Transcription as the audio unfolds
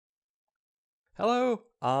Hello,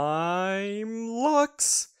 I'm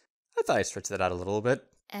Lux. I thought I stretched that out a little bit.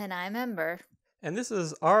 And I'm Ember. And this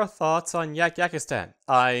is our thoughts on Yakistan.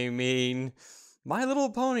 I mean, My Little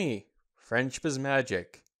Pony, Friendship is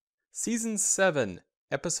Magic. Season 7,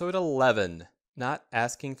 Episode 11, Not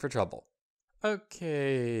Asking for Trouble.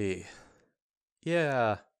 Okay.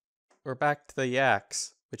 Yeah, we're back to the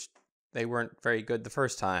Yaks, which they weren't very good the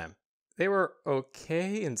first time. They were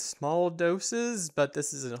okay in small doses, but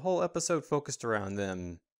this is a whole episode focused around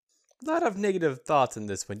them. A lot of negative thoughts in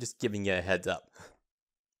this one, just giving you a heads up.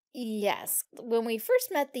 Yes, when we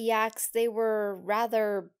first met the Yaks, they were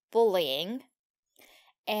rather bullying.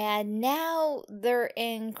 And now they're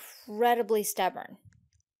incredibly stubborn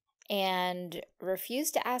and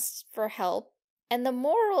refuse to ask for help. And the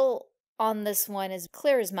moral on this one is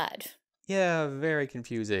clear as mud. Yeah, very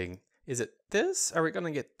confusing. Is it this? Are we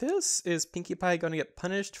gonna get this? Is Pinkie Pie gonna get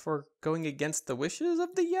punished for going against the wishes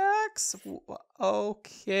of the Yaks?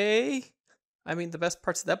 Okay. I mean, the best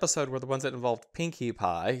parts of the episode were the ones that involved Pinkie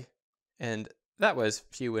Pie, and that was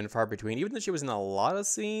few and far between. Even though she was in a lot of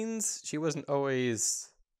scenes, she wasn't always...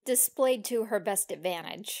 displayed to her best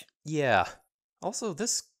advantage. Yeah. Also,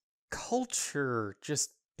 this culture just...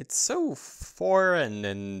 it's so foreign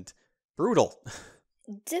and brutal.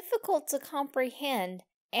 Difficult to comprehend,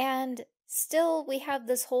 and still we have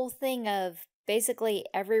this whole thing of basically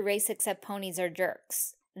every race except ponies are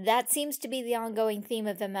jerks. That seems to be the ongoing theme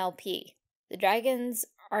of MLP. The dragons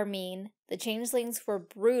are mean, the changelings were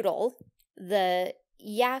brutal, the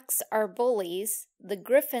yaks are bullies, the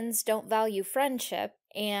griffins don't value friendship,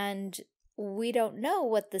 and we don't know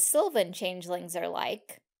what the sylvan changelings are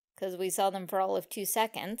like, because we saw them for all of 2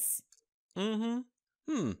 seconds.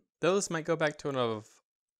 Those might go back to one of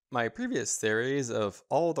my previous theories of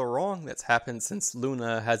all the wrong that's happened since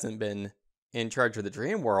Luna hasn't been in charge of the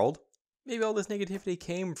dream world. Maybe all this negativity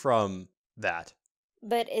came from that.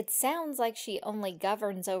 But it sounds like she only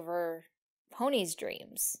governs over ponies'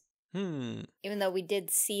 dreams. Even though we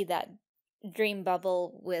did see that dream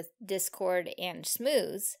bubble with Discord and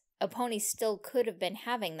Smooth, a pony still could have been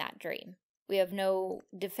having that dream. We have no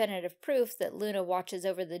definitive proof that Luna watches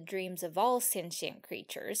over the dreams of all sentient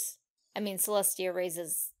creatures. I mean, Celestia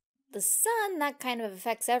raises the sun, that kind of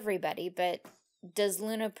affects everybody, but does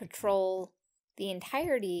Luna patrol the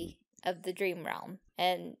entirety of the dream realm?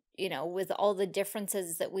 And, you know, with all the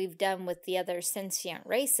differences that we've done with the other sentient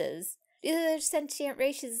races, do the other sentient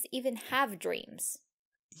races even have dreams?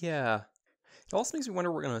 Yeah. It also makes me wonder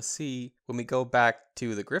what we're going to see when we go back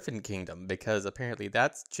to the Griffin Kingdom, because apparently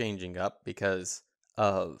that's changing up because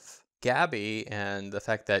of Gabby and the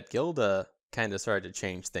fact that Gilda kind of started to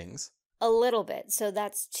change things. A little bit. So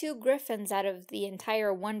that's 2 griffins out of the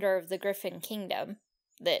entire wonder of the Griffin Kingdom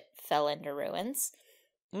that fell into ruins.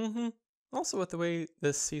 Also, with the way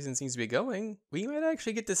this season seems to be going, we might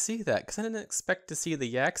actually get to see that, because I didn't expect to see the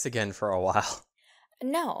Yaks again for a while.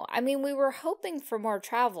 No, I mean, we were hoping for more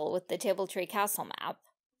travel with the Table Tree Castle map.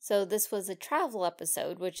 So this was a travel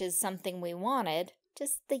episode, which is something we wanted.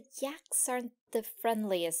 Just the Yaks aren't the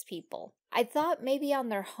friendliest people. I thought maybe on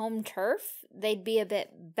their home turf, they'd be a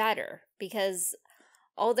bit better, because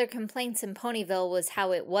all their complaints in Ponyville was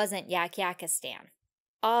how it wasn't Yakistan.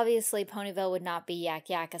 Obviously, Ponyville would not be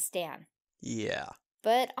Yakistan. Yeah.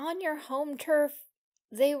 But on your home turf,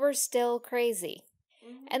 they were still crazy.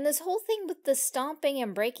 And this whole thing with the stomping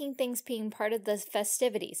and breaking things being part of the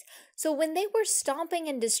festivities. So when they were stomping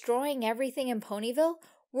and destroying everything in Ponyville,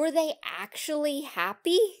 were they actually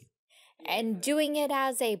happy? And doing it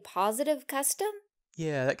as a positive custom?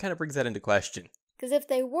 Yeah, that kind of brings that into question. Because if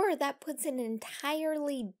they were, that puts an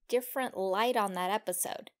entirely different light on that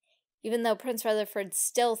episode. Even though Prince Rutherford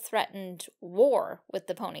still threatened war with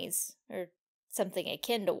the ponies, or something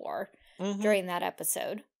akin to war, during that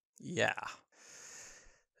episode. Yeah.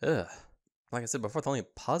 Ugh. Like I said before, the only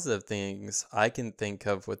positive things I can think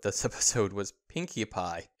of with this episode was Pinkie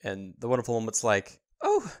Pie. And the wonderful moments like,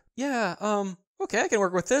 oh, yeah, okay, I can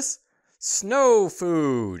work with this. Snow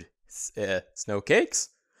food. Snow cakes.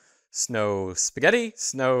 Snow spaghetti.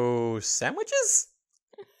 Snow sandwiches?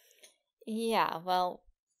 Yeah, well,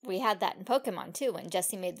 we had that in Pokemon too, when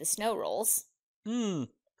Jessie made the snow rolls.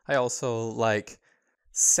 I also like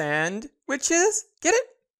sand witches. Get it?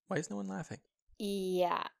 Why is no one laughing?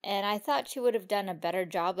 Yeah, and I thought she would have done a better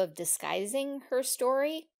job of disguising her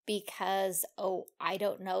story because, oh, I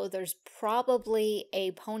don't know, there's probably a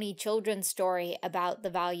pony children's story about the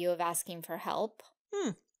value of asking for help.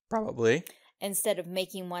 Probably. Instead of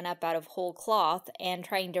making one up out of whole cloth and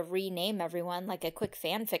trying to rename everyone like a quick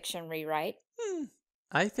fanfiction rewrite.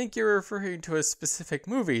 I think you're referring to a specific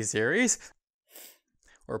movie series.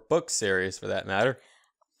 Or book series, for that matter.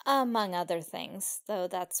 Among other things, though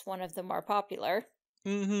that's one of the more popular.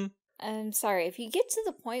 Mm-hmm. I'm sorry, if you get to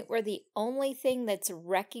the point where the only thing that's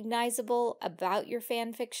recognizable about your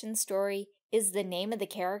fanfiction story is the name of the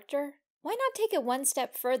character, why not take it one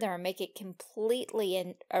step further and make it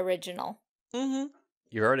completely original? Mm-hmm.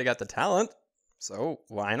 You already got the talent, so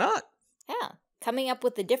why not? Yeah, coming up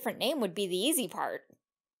with a different name would be the easy part.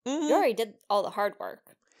 Mm-hmm. You already did all the hard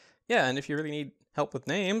work. Yeah, and if you really need help with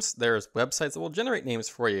names, there's websites that will generate names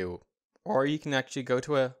for you. Or you can actually go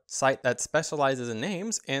to a site that specializes in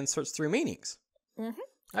names and search through meanings. Mm-hmm.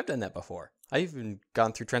 I've done that before. I've even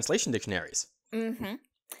gone through translation dictionaries. Mm-hmm.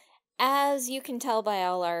 As you can tell by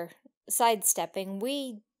all our sidestepping,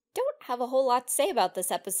 we don't have a whole lot to say about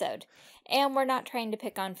this episode. And we're not trying to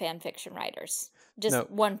pick on fanfiction writers. Just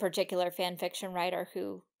one particular fanfiction writer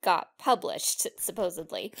who got published,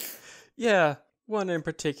 supposedly. Yeah, one in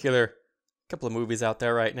particular. A couple of movies out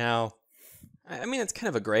there right now. I mean, it's kind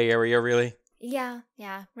of a gray area, really. Yeah,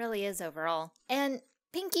 really is overall. And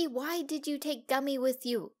Pinkie, why did you take Gummy with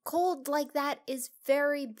you? Cold like that is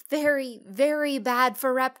very, very, very bad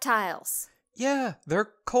for reptiles. Yeah,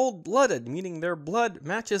 they're cold-blooded, meaning their blood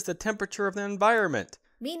matches the temperature of the environment.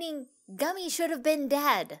 Meaning Gummy should have been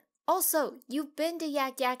dead. Also, you've been to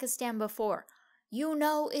Yakistan before. You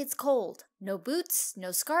know it's cold. No boots,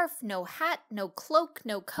 no scarf, no hat, no cloak,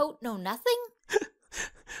 no coat, no nothing?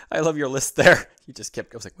 I love your list there. You just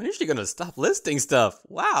kept, I was like, when is she going to stop listing stuff?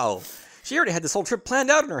 Wow. She already had this whole trip planned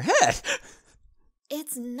out in her head.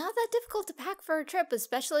 It's not that difficult to pack for a trip,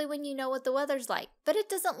 especially when you know what the weather's like. But it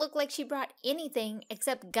doesn't look like she brought anything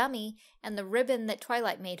except Gummy and the ribbon that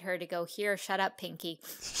Twilight made her to go, here, shut up, Pinkie.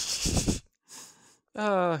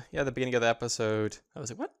 Yeah, the beginning of the episode, I was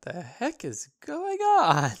like, what the heck is going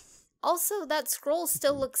on? Also, that scroll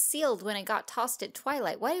still looks sealed when it got tossed at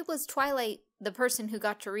Twilight. Why was Twilight the person who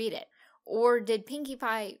got to read it? Or did Pinkie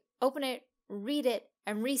Pie open it, read it,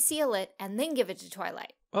 and reseal it, and then give it to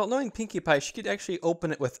Twilight? Well, knowing Pinkie Pie, she could actually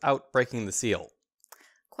open it without breaking the seal.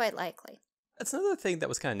 Quite likely. That's another thing that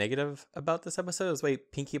was kind of negative about this episode, is the way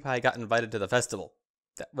Pinkie Pie got invited to the festival.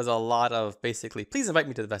 That was a lot of basically, please invite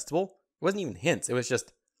me to the festival. It wasn't even hints, it was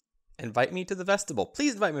just, invite me to the festival.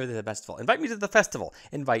 Please invite me to the festival. Invite me to the festival.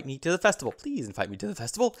 Invite me to the festival. Please invite me to the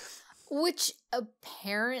festival. Which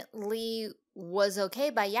apparently was okay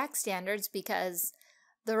by Yak standards, because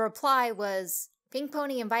the reply was, Pink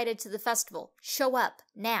Pony invited to the festival. Show up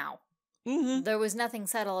now. Mm-hmm. There was nothing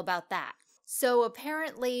subtle about that. So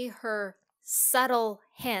apparently her subtle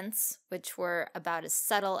hints, which were about as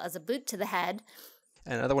subtle as a boot to the head.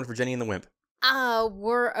 And another one for Jenny and the Wimp.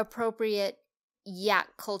 Were appropriate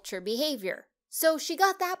Yak culture behavior. So she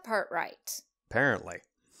got that part right. Apparently.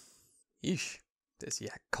 Yeesh. This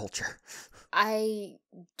Yak culture. I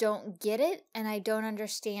don't get it, and I don't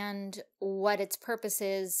understand what its purpose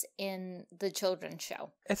is in the children's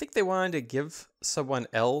show. I think they wanted to give someone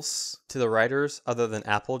else to the writers other than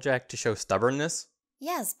Applejack to show stubbornness.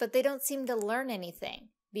 Yes, but they don't seem to learn anything,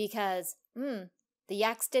 because, the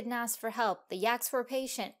Yaks didn't ask for help, the Yaks were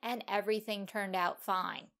patient, and everything turned out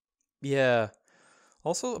fine. Yeah.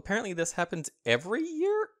 Also, apparently this happens every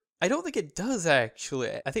year? I don't think it does,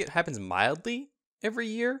 actually. I think it happens mildly every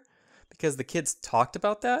year, because the kids talked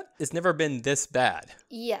about that. It's never been this bad.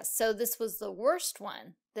 Yes, so this was the worst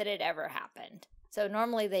one that had ever happened. So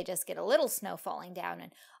normally they just get a little snow falling down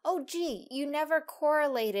and, oh gee, you never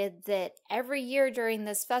correlated that every year during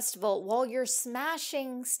this festival, while you're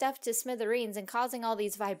smashing stuff to smithereens and causing all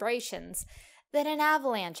these vibrations, that an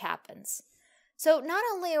avalanche happens. So not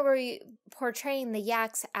only are we portraying the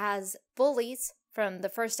Yaks as bullies from the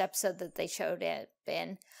first episode that they showed it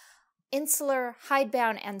in, insular,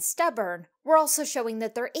 hidebound, and stubborn, we're also showing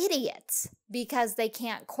that they're idiots because they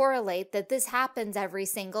can't correlate that this happens every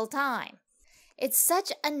single time. It's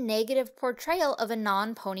such a negative portrayal of a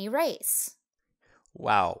non-pony race.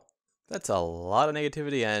 Wow. That's a lot of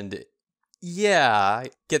negativity, and yeah, I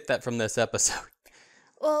get that from this episode.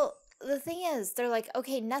 Well, the thing is, they're like,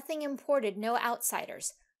 okay, nothing imported, no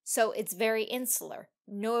outsiders. So it's very insular.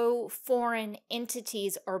 No foreign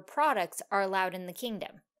entities or products are allowed in the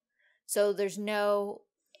kingdom. So there's no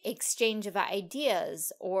exchange of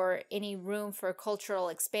ideas or any room for cultural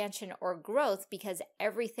expansion or growth because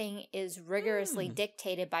everything is rigorously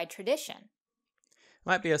dictated by tradition.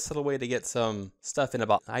 Might be a subtle way to get some stuff in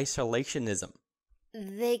about isolationism.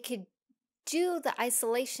 They could do the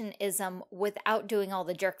isolationism without doing all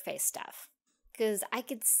the jerkface stuff. Because I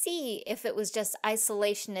could see if it was just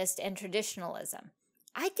isolationist and traditionalism.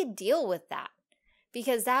 I could deal with that.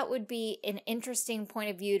 Because that would be an interesting point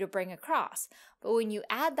of view to bring across. But when you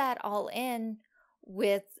add that all in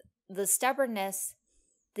with the stubbornness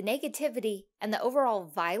the negativity and the overall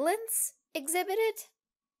violence exhibited.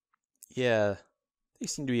 Yeah, they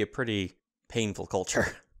seem to be a pretty painful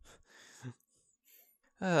culture.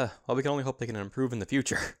 Well, we can only hope they can improve in the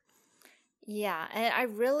future. Yeah, and I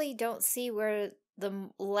really don't see where the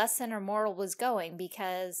lesson or moral was going,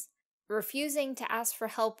 because refusing to ask for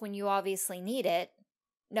help when you obviously need it,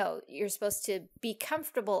 no, you're supposed to be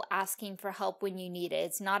comfortable asking for help when you need it.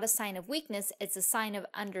 It's not a sign of weakness, it's a sign of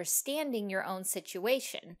understanding your own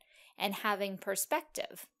situation and having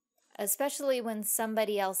perspective, especially when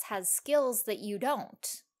somebody else has skills that you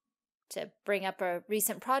don't. To bring up a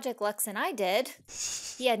recent project Lux and I did,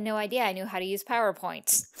 he had no idea I knew how to use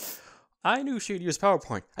PowerPoint. I knew she could use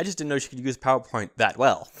PowerPoint. I just didn't know she could use PowerPoint that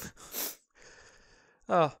well.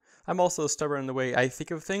 I'm also stubborn in the way I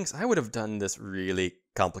think of things. I would have done this really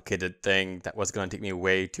complicated thing that was going to take me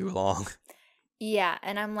way too long. Yeah,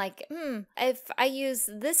 and I'm like, if I use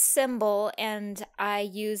this symbol and I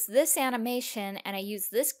use this animation and I use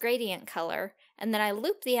this gradient color and then I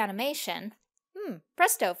loop the animation,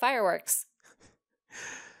 presto, fireworks.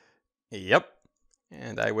 Yep.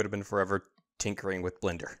 And I would have been forever tinkering with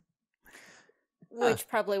Blender. Which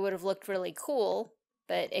probably would have looked really cool,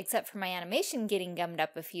 but except for my animation getting gummed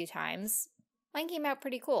up a few times, mine came out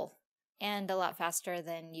pretty cool. And a lot faster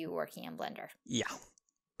than you working in Blender. Yeah.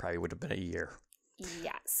 Probably would have been a year.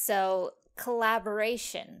 Yeah, so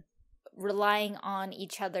collaboration, relying on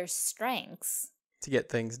each other's strengths. To get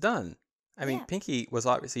things done. I mean, Pinkie was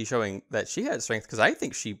obviously showing that she had strength, because I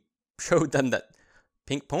think she showed them that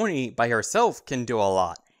Pink Pony by herself can do a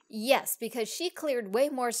lot. Yes, because she cleared way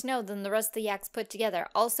more snow than the rest of the Yaks put together.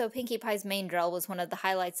 Also, Pinkie Pie's main drill was one of the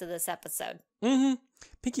highlights of this episode.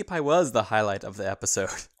 Pinkie Pie was the highlight of the episode.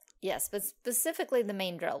 Yes, but specifically the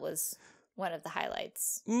main drill was one of the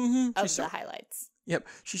highlights. The highlights. Yep,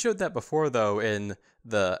 she showed that before, though, in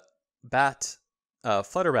the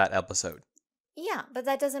Flutterbat episode. Yeah, but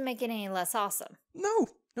that doesn't make it any less awesome. No,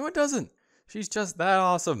 it doesn't. She's just that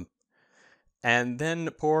awesome. And then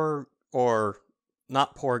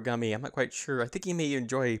not poor Gummy, I'm not quite sure. I think he may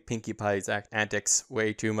enjoy Pinkie Pie's antics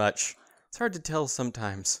way too much. It's hard to tell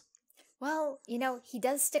sometimes. Well, he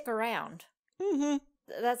does stick around.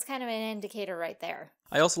 That's kind of an indicator right there.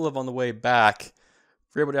 I also love on the way back,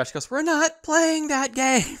 Rainbow Dash goes, "We're not playing that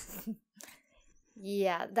game!"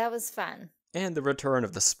 Yeah, that was fun. And the return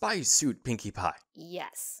of the spy suit Pinkie Pie.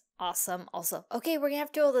 Yes. Awesome. Also, okay, we're gonna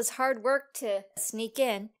have to do all this hard work to sneak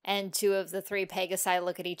in. And 2 of the 3 Pegasi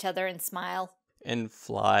look at each other and smile. And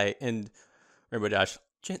fly. And Rainbow Dash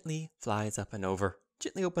gently flies up and over.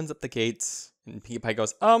 Gently opens up the gates. And Pinkie Pie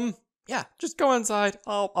goes, yeah, just go inside.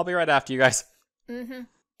 I'll be right after you guys.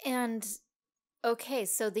 And, okay,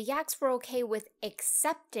 so the Yaks were okay with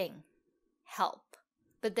accepting help.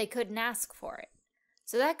 But they couldn't ask for it.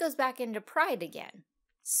 So that goes back into pride again.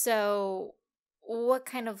 So what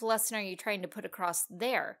kind of lesson are you trying to put across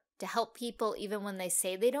there? To help people even when they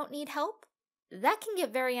say they don't need help? That can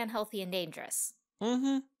get very unhealthy and dangerous.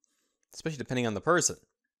 Especially depending on the person.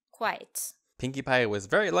 Quite. Pinkie Pie was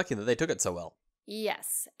very lucky that they took it so well.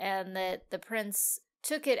 Yes, and that the prince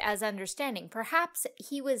took it as understanding. Perhaps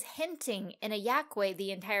he was hinting in a Yak way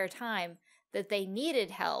the entire time that they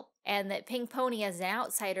needed help, and that Pink Pony as an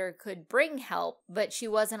outsider could bring help, but she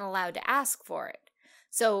wasn't allowed to ask for it.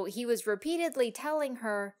 So he was repeatedly telling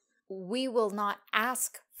her, we will not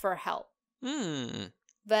ask for help.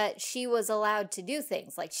 But she was allowed to do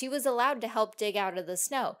things. Like, she was allowed to help dig out of the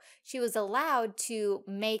snow. She was allowed to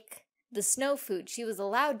make the snow food. She was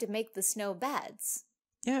allowed to make the snow beds.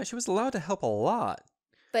 Yeah, she was allowed to help a lot.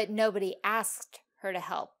 But nobody asked her to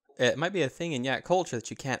help. It might be a thing in Yak culture that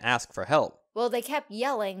you can't ask for help. Well, they kept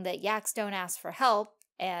yelling that Yaks don't ask for help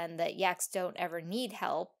and that Yaks don't ever need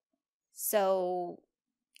help. So,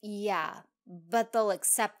 yeah, but they'll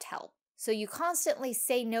accept help. So you constantly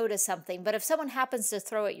say no to something, but if someone happens to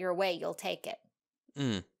throw it your way, you'll take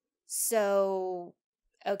it. So,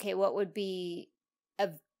 okay, what would be a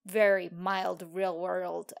very mild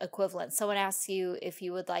real-world equivalent? Someone asks you if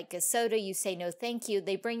you would like a soda, you say no thank you.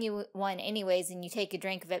 They bring you one anyways, and you take a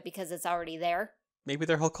drink of it because it's already there. Maybe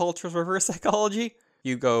their whole culture is reverse psychology.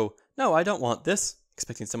 You go, no, I don't want this,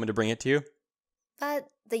 expecting someone to bring it to you. But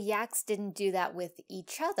the Yaks didn't do that with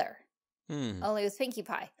each other. Only with Pinkie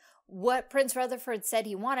Pie. What Prince Rutherford said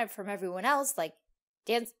he wanted from everyone else, like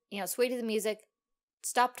dance, sway to the music,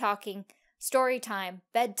 stop talking, story time,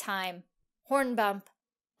 bedtime, horn bump,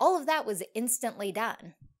 all of that was instantly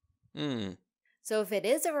done. So if it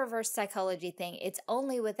is a reverse psychology thing, it's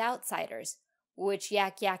only with outsiders, which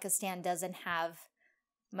Yakistan doesn't have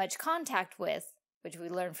much contact with, which we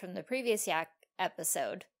learned from the previous Yak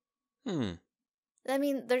episode. I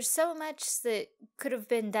mean, there's so much that could have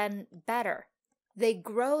been done better. They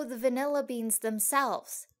grow the vanilla beans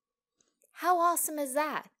themselves. How awesome is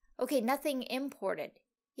that? Okay, nothing imported.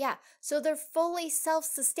 Yeah, so they're fully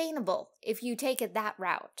self-sustainable if you take it that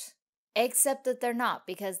route. Except that they're not,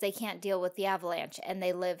 because they can't deal with the avalanche and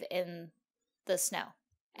they live in the snow.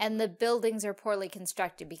 And the buildings are poorly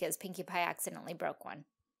constructed because Pinkie Pie accidentally broke one.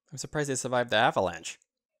 I'm surprised they survived the avalanche.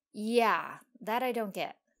 Yeah, that I don't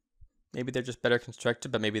get. Maybe they're just better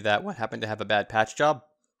constructed, but maybe that one happened to have a bad patch job?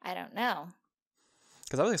 I don't know.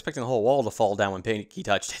 Because I was expecting the whole wall to fall down when Pinkie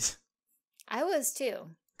touched it. I was too.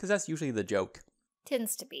 Because that's usually the joke.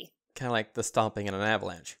 Tends to be. Kind of like the stomping in an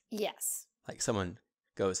avalanche. Yes. Like someone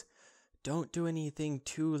goes, "Don't do anything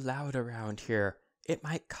too loud around here. It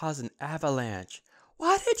might cause an avalanche."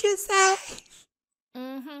 What did you say?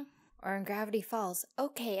 Mm-hmm. Or in Gravity Falls,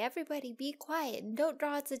 okay, everybody be quiet and don't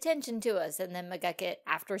draw its attention to us. And then McGucket,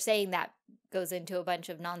 after saying that, goes into a bunch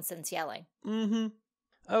of nonsense yelling. Mm-hmm.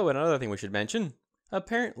 Oh, and another thing we should mention.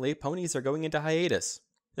 Apparently, ponies are going into hiatus.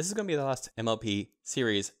 This is going to be the last MLP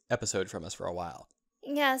series episode from us for a while.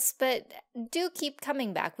 Yes, but do keep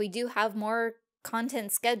coming back. We do have more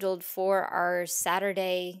content scheduled for our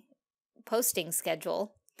Saturday posting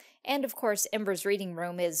schedule. And of course, Ember's reading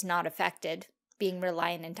room is not affected, being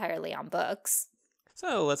reliant entirely on books.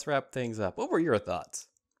 So let's wrap things up. What were your thoughts?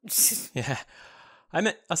 Yeah, I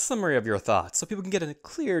meant a summary of your thoughts so people can get a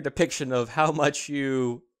clear depiction of how much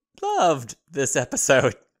you loved this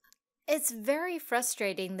episode. It's very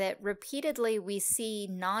frustrating that repeatedly we see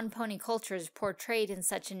non-pony cultures portrayed in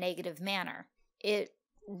such a negative manner. It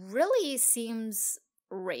really seems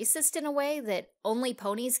racist in a way that only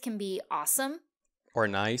ponies can be awesome. Or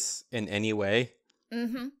nice in any way.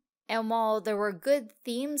 Mm-hmm. And while there were good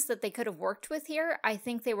themes that they could have worked with here, I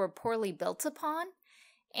think they were poorly built upon.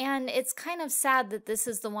 And it's kind of sad that this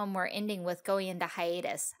is the one we're ending with going into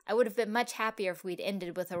hiatus. I would have been much happier if we'd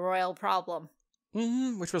ended with a royal problem.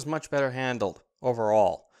 Mm-hmm, which was much better handled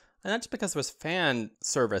overall. And not just because there was fan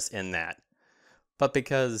service in that, but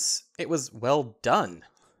because it was well done.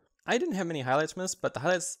 I didn't have many highlights from this, but the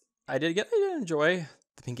highlights I did enjoy.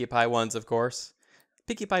 The Pinkie Pie ones, of course.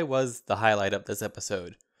 Pinkie Pie was the highlight of this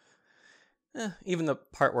episode. Even the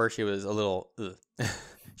part where she was a little...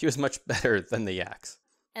 she was much better than the Yaks.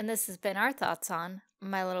 And this has been our thoughts on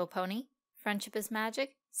My Little Pony, Friendship is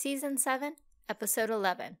Magic, Season 7, Episode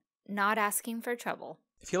 11, Not Asking for Trouble.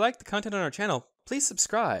 If you like the content on our channel, please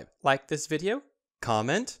subscribe, like this video,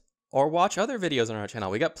 comment, or watch other videos on our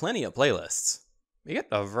channel. We got plenty of playlists. We got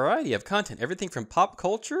a variety of content, everything from pop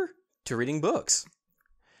culture to reading books.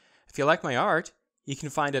 If you like my art, you can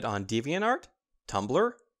find it on DeviantArt,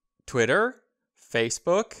 Tumblr, Twitter,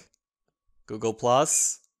 Facebook, Google+.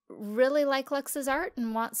 Really like Lux's art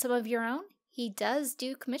and want some of your own? He does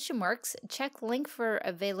do commission works. Check link for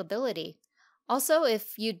availability. Also,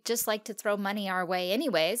 if you'd just like to throw money our way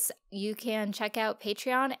anyways, you can check out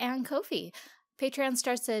Patreon and Ko-fi. Patreon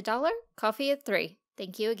starts at $1, Ko-fi at $3.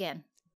 Thank you again.